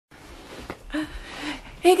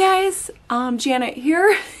Hey guys, Janet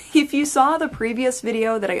here. If you saw the previous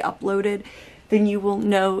video that I uploaded, then you will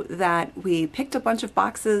know that we picked a bunch of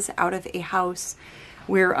boxes out of a house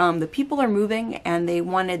where the people are moving and they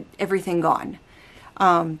wanted everything gone.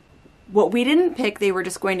 What we didn't pick, they were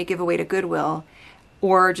just going to give away to Goodwill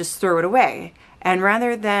or just throw it away. And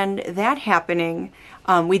rather than that happening,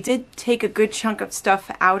 we did take a good chunk of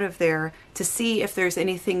stuff out of there to see if there's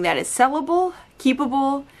anything that is sellable,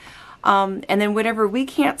 keepable, and then whatever we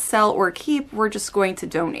can't sell or keep, we're just going to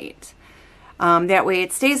donate. That way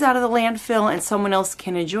it stays out of the landfill and someone else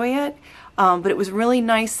can enjoy it. But it was really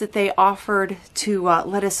nice that they offered to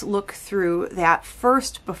let us look through that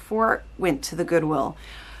first before it went to the Goodwill.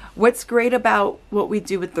 What's great about what we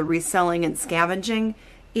do with the reselling and scavenging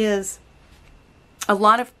is a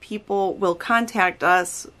lot of people will contact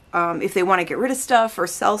us if they want to get rid of stuff or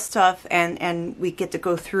sell stuff, and we get to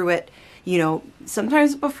go through it, you know,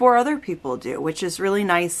 sometimes before other people do, which is really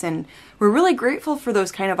nice, and we're really grateful for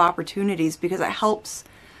those kind of opportunities because it helps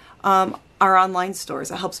our online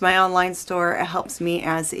stores. It helps my online store. It helps me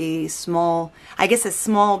as a small, I guess a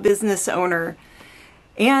small business owner.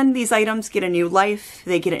 And these items get a new life.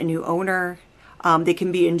 They get a new owner. They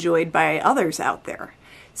can be enjoyed by others out there.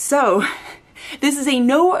 So this is a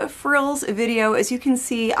no frills video. As you can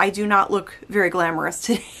see, I do not look very glamorous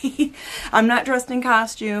today. I'm not dressed in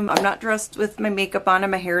costume. I'm not dressed with my makeup on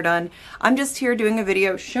and my hair done. I'm just here doing a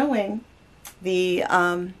video showing the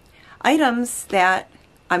items that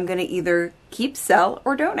I'm going to either keep, sell,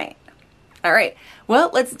 or donate. All right,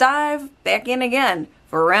 well, let's dive back in again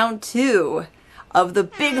for round 2 of the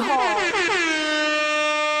big haul.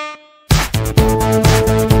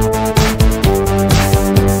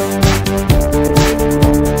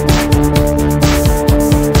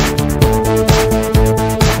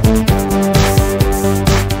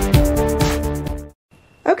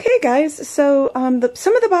 Okay guys, so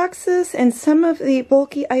some of the boxes and some of the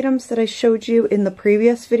bulky items that I showed you in the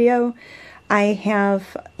previous video, I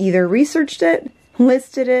have either researched it,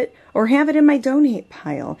 listed it, or have it in my donate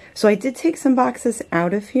pile. So I did take some boxes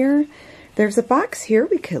out of here. There's a box here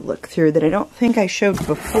we could look through that I don't think I showed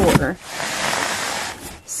before.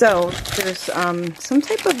 So there's some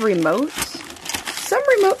type of remote. Some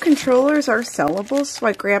remote controllers are sellable, so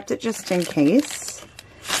I grabbed it just in case.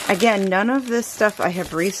 Again, none of this stuff I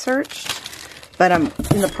have researched, but I'm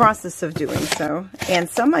in the process of doing so. And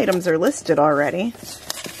some items are listed already.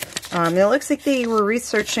 It looks like they were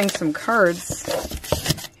researching some cards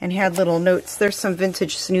and had little notes. There's some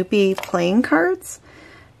vintage Snoopy playing cards.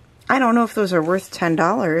 I don't know if those are worth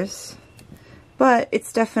 $10, but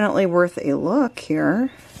it's definitely worth a look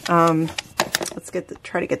here. Let's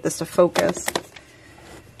try to get this to focus.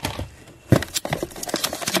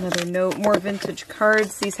 Another note, more vintage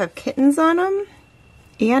cards. These have kittens on them,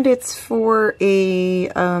 and it's for a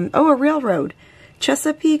railroad,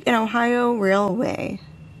 Chesapeake and Ohio Railway.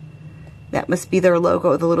 That must be their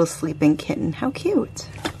logo, the little sleeping kitten. How cute.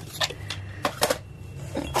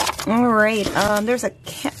 All right, there's a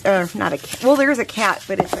cat, not a cat, well, there's a cat,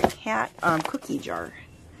 but it's a cat cookie jar.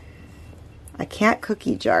 A cat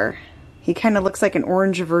cookie jar. He kind of looks like an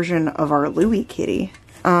orange version of our Louie kitty.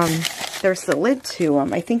 There's the lid to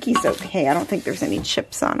him. I think he's okay. I don't think there's any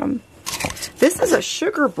chips on him. This is a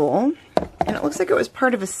sugar bowl, and it looks like it was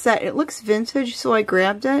part of a set. It looks vintage, so I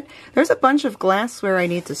grabbed it. There's a bunch of glassware I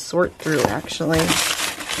need to sort through, actually.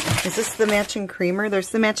 Is this the matching creamer? There's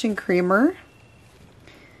the matching creamer.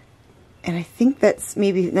 And I think that's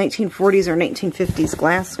maybe 1940s or 1950s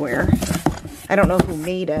glassware. I don't know who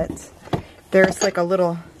made it. There's like a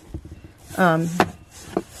little, some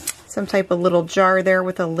type of little jar there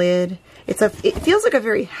with a lid. It feels like a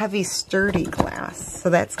very heavy, sturdy glass, so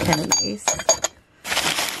that's kind of nice.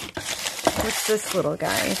 What's this little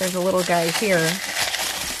guy? There's a little guy here.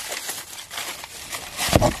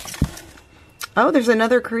 Oh, there's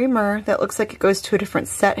another creamer that looks like it goes to a different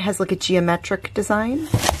set. It has like a geometric design.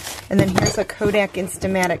 And then here's a Kodak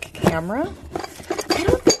Instamatic camera. I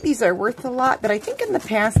don't think these are worth a lot, but I think in the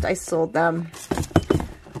past I sold them.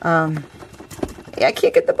 Yeah, I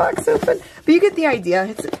can't get the box open, but you get the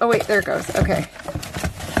idea. Oh wait, there it goes. Okay.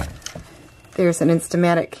 There's an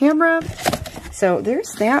Instamatic camera. So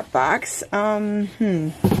there's that box. Let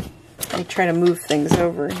me try to move things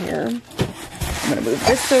over here. I'm gonna move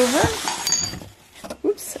this over.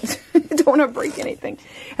 Oops, don't want to break anything.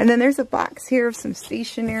 And then there's a box here of some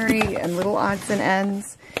stationery and little odds and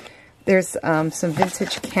ends. There's some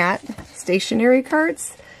vintage cat stationery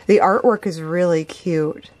cards. The artwork is really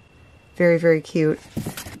cute. Very, very cute.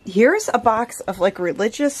 Here's a box of like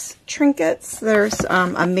religious trinkets. There's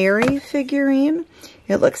a Mary figurine.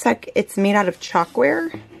 It looks like it's made out of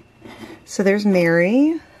chalkware. So there's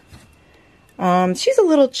Mary. She's a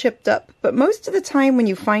little chipped up, but most of the time when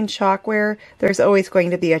you find chalkware, there's always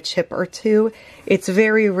going to be a chip or two. It's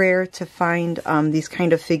very rare to find these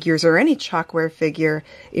kind of figures or any chalkware figure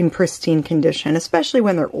in pristine condition, especially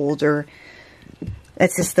when they're older.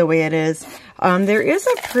 That's just the way it is. There is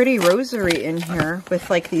a pretty rosary in here with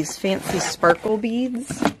like these fancy sparkle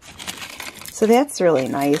beads. So that's really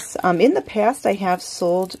nice. In the past, I have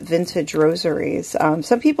sold vintage rosaries.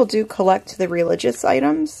 Some people do collect the religious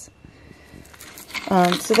items.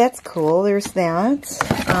 So that's cool. There's that.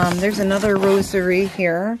 There's another rosary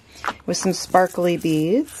here with some sparkly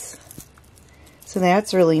beads. So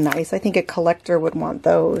that's really nice. I think a collector would want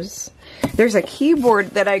those. There's a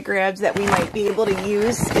keyboard that I grabbed that we might be able to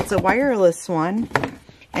use. It's a wireless one,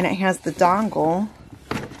 and it has the dongle.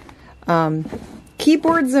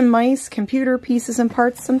 Keyboards and mice, computer pieces and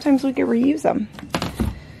parts, sometimes we can reuse them.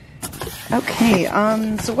 Okay,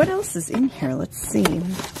 so what else is in here? Let's see.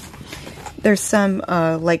 There's some,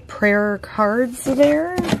 like, prayer cards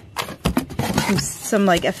there. Some,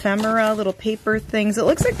 like, ephemera, little paper things. It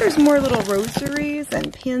looks like there's more little rosaries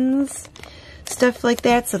and pins, stuff like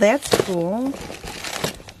that, so that's cool.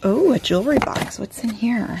 Oh, a jewelry box. What's in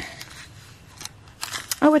here?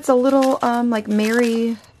 Oh, it's a little, like,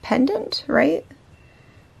 Mary pendant, right?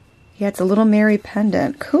 Yeah, it's a little Mary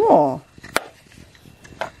pendant. Cool.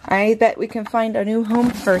 I bet we can find a new home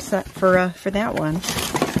for that one.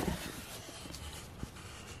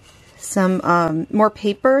 Some more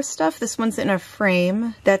paper stuff. This one's in a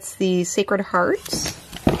frame. That's the Sacred Heart.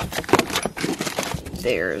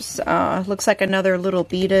 There's, looks like another little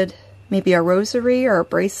beaded, maybe a rosary or a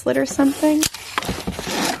bracelet or something.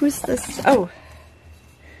 Who's this? Oh,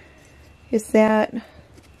 is that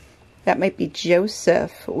might be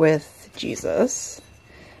Joseph with Jesus.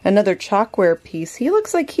 Another chalkware piece. He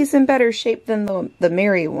looks like he's in better shape than the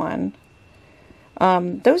Mary one.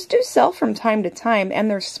 Those do sell from time to time, and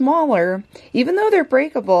they're smaller. Even though they're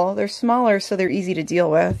breakable, they're smaller, so they're easy to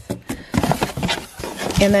deal with.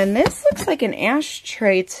 And then this looks like an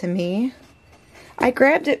ashtray to me. I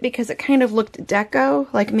grabbed it because it kind of looked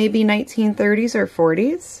deco, like maybe 1930s or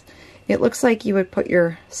 40s. It looks like you would put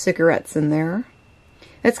your cigarettes in there.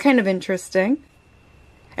 That's kind of interesting.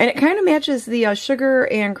 And it kind of matches the sugar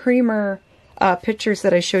and creamer pictures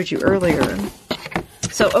that I showed you earlier.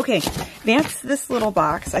 So, okay, that's this little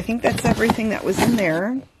box. I think that's everything that was in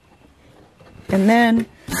there. And then,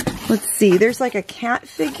 let's see, there's like a cat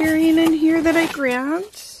figurine in here that I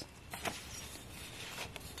grabbed.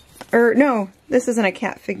 Or, no, this isn't a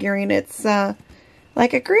cat figurine. It's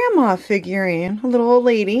like a grandma figurine, a little old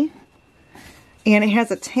lady. And it has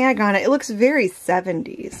a tag on it. It looks very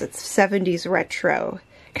 70s. It's 70s retro,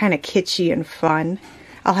 kind of kitschy and fun.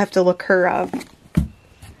 I'll have to look her up.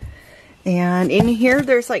 And in here,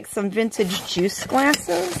 there's like some vintage juice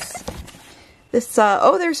glasses. This,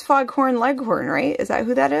 oh, there's Foghorn Leghorn, right? Is that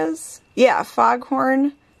who that is? Yeah,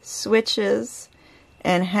 Foghorn, Switches,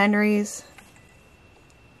 and Henry's...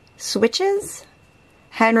 Switches?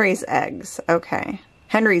 Henry's Eggs. Okay.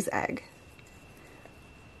 Henry's Egg.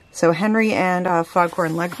 So Henry and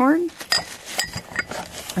Foghorn Leghorn.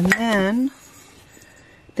 And then...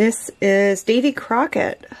 this is Davy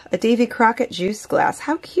Crockett, a Davy Crockett juice glass.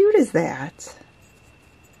 How cute is that?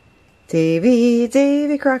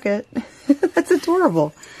 Davy Crockett. That's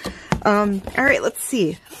adorable. All right, let's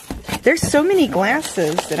see. There's so many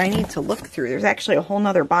glasses that I need to look through. There's actually a whole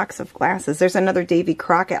nother box of glasses. There's another Davy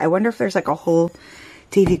Crockett. I wonder if there's like a whole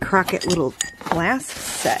Davy Crockett little glass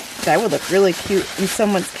set. That would look really cute in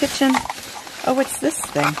someone's kitchen. Oh, what's this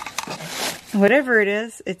thing? Whatever it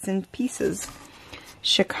is, it's in pieces.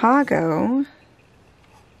 Chicago.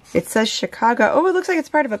 It says Chicago. Oh, it looks like it's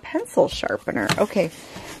part of a pencil sharpener. Okay,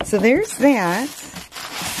 so there's that.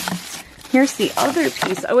 Here's the other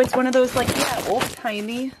piece. Oh, it's one of those, like, yeah,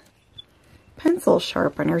 old-timey pencil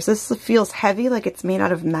sharpeners. This feels heavy, like it's made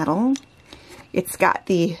out of metal. It's got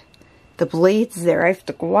the blades there. I have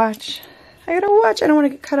to watch. I gotta watch. I don't want to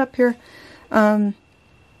get cut up here.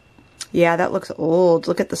 Yeah, that looks old.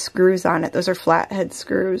 Look at the screws on it. Those are flathead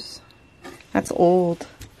screws. That's old.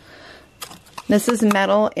 This is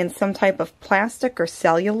metal in some type of plastic or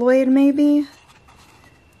celluloid, maybe.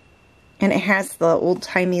 And it has the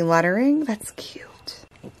old-timey lettering. That's cute.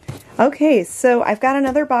 Okay, so I've got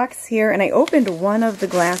another box here, and I opened one of the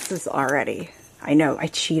glasses already. I know, I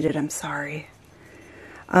cheated. I'm sorry.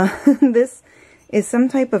 This is some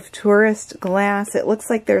type of tourist glass. It looks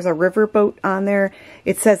like there's a riverboat on there.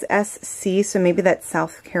 It says SC, so maybe that's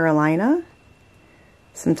South Carolina.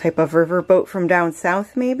 Some type of riverboat from down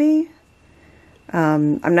south, maybe.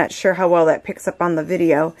 I'm not sure how well that picks up on the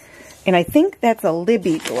video. And I think that's a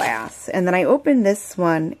Libby glass. And then I opened this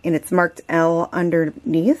one and it's marked L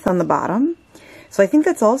underneath on the bottom. So I think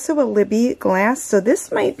that's also a Libby glass. So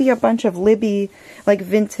this might be a bunch of Libby, like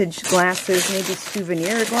vintage glasses, maybe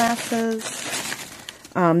souvenir glasses.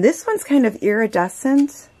 This one's kind of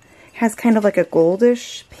iridescent. Has kind of like a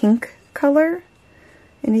goldish pink color.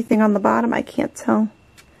 Anything on the bottom? I can't tell.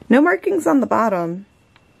 No markings on the bottom.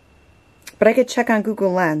 But I could check on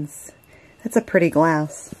Google Lens. That's a pretty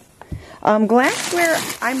glass. Glassware,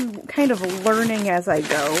 I'm kind of learning as I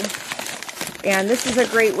go. And this is a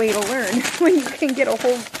great way to learn when you can get a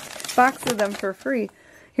whole box of them for free.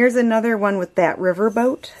 Here's another one with that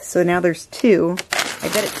riverboat. So now there's two. I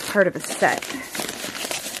bet it's part of a set.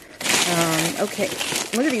 Okay,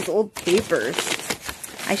 look at these old papers.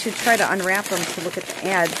 I should try to unwrap them to look at the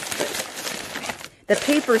ads. But the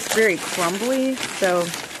paper's very crumbly, so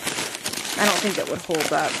I don't think it would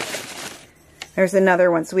hold up. There's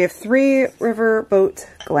another one. So we have 3 riverboat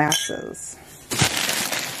glasses.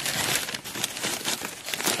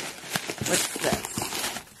 What's this?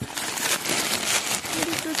 What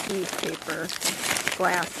is this newspaper?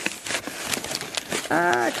 Glass.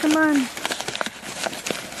 Come on.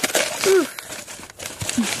 Oof.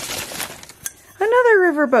 Another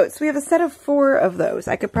riverboat. So we have a set of 4 of those.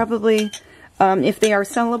 I could probably, if they are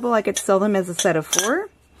sellable, I could sell them as a set of 4.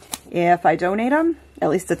 If I donate them, at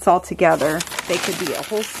least it's all together. They could be a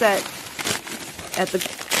whole set at the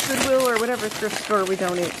Goodwill or whatever thrift store we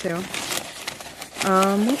donate to.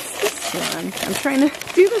 What's this one? I'm trying to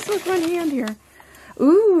do this with one hand here.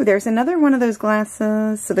 Ooh, there's another one of those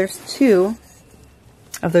glasses. So there's 2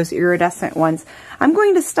 of those iridescent ones. I'm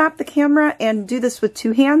going to stop the camera and do this with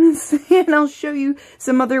 2 hands, and I'll show you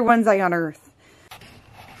some other ones I unearthed.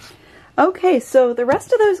 Okay, so the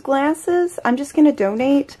rest of those glasses, I'm just going to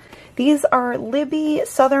donate. These are Libby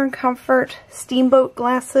Southern Comfort Steamboat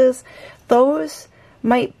glasses. Those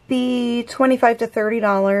might be $25 to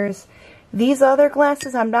 $30. These other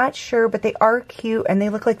glasses, I'm not sure, but they are cute and they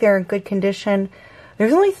look like they're in good condition.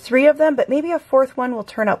 There's only 3 of them, but maybe a 4th one will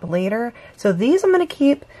turn up later. So these I'm going to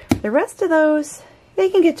keep. The rest of those, they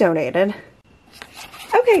can get donated.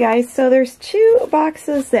 Okay guys, so there's 2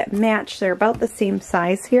 boxes that match. They're about the same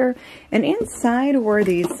size here. And inside were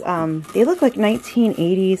these, they look like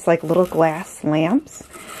 1980s, like little glass lamps.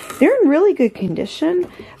 They're in really good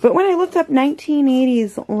condition, but when I looked up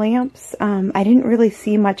 1980s lamps, I didn't really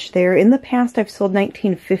see much there. In the past, I've sold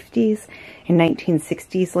 1950s and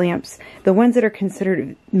 1960s lamps, the ones that are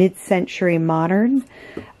considered mid-century modern.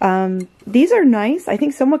 These are nice. I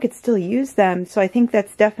think someone could still use them, so I think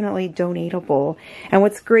that's definitely donatable. And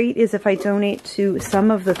what's great is if I donate to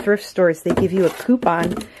some of the thrift stores, they give you a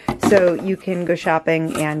coupon, so you can go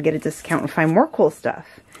shopping and get a discount and find more cool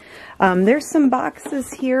stuff. There's some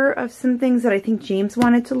boxes here of some things that I think James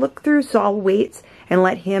wanted to look through, so I'll wait and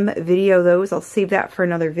let him video those. I'll save that for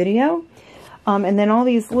another video. And then all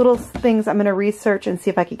these little things I'm going to research and see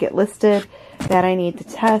if I could get listed that I need to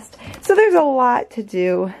test. So there's a lot to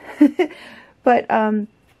do. But,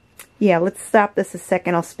 yeah, let's stop this a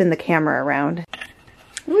second. I'll spin the camera around.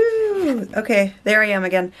 Woo! Okay, there I am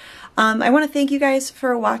again. I want to thank you guys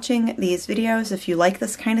for watching these videos. If you like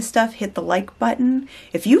this kind of stuff, hit the like button.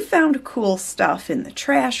 If you found cool stuff in the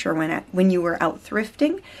trash or when you were out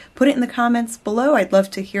thrifting, put it in the comments below. I'd love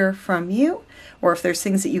to hear from you. Or if there's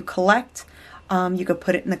things that you collect, you could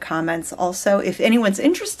put it in the comments also. If anyone's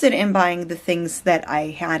interested in buying the things that I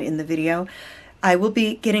had in the video, I will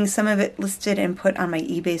be getting some of it listed and put on my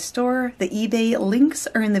eBay store. The eBay links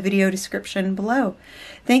are in the video description below.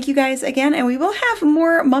 Thank you guys again, and we will have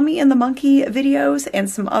more Mummy and the Monkey videos and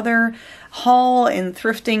some other haul and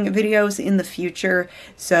thrifting videos in the future.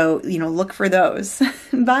 So, you know, look for those.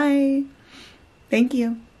 Bye. Thank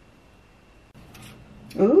you.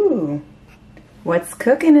 Ooh, what's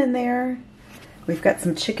cooking in there? We've got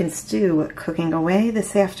some chicken stew cooking away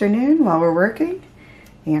this afternoon while we're working.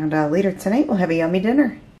 And later tonight we'll have a yummy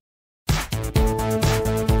dinner.